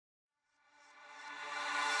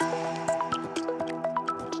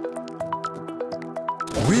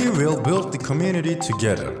We will build the community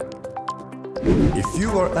together. If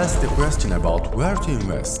you are asked the question about where to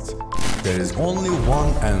invest, there is only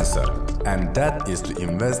one answer, and that is to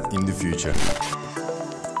invest in the future.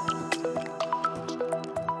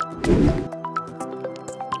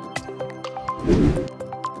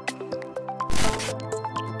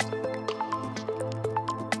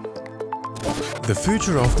 The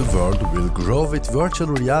future of the world will grow with virtual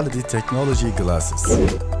reality technology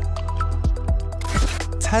glasses.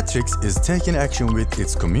 Tetrix is taking action with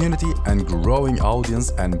its community and growing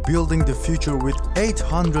audience and building the future with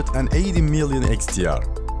 880 million XTR.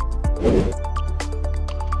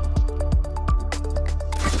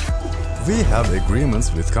 We have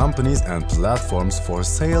agreements with companies and platforms for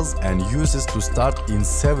sales and uses to start in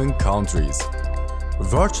 7 countries.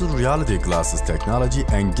 Virtual reality glasses technology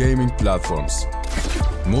and gaming platforms,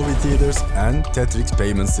 movie theaters and Tetrix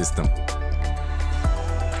payment system.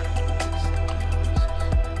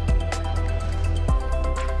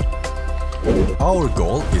 Our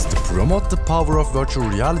goal is to promote the power of virtual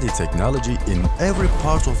reality technology in every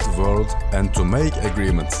part of the world and to make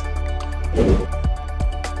agreements.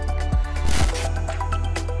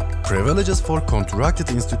 Privileges for contracted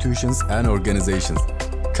institutions and organizations,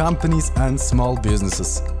 companies and small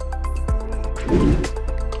businesses.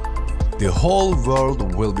 The whole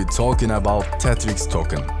world will be talking about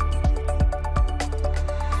TetrixToken.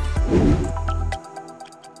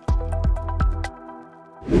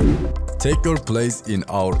 Take your place in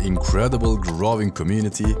our incredible growing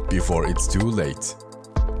community before it's too late.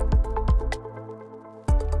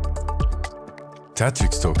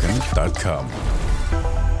 TetrixToken.com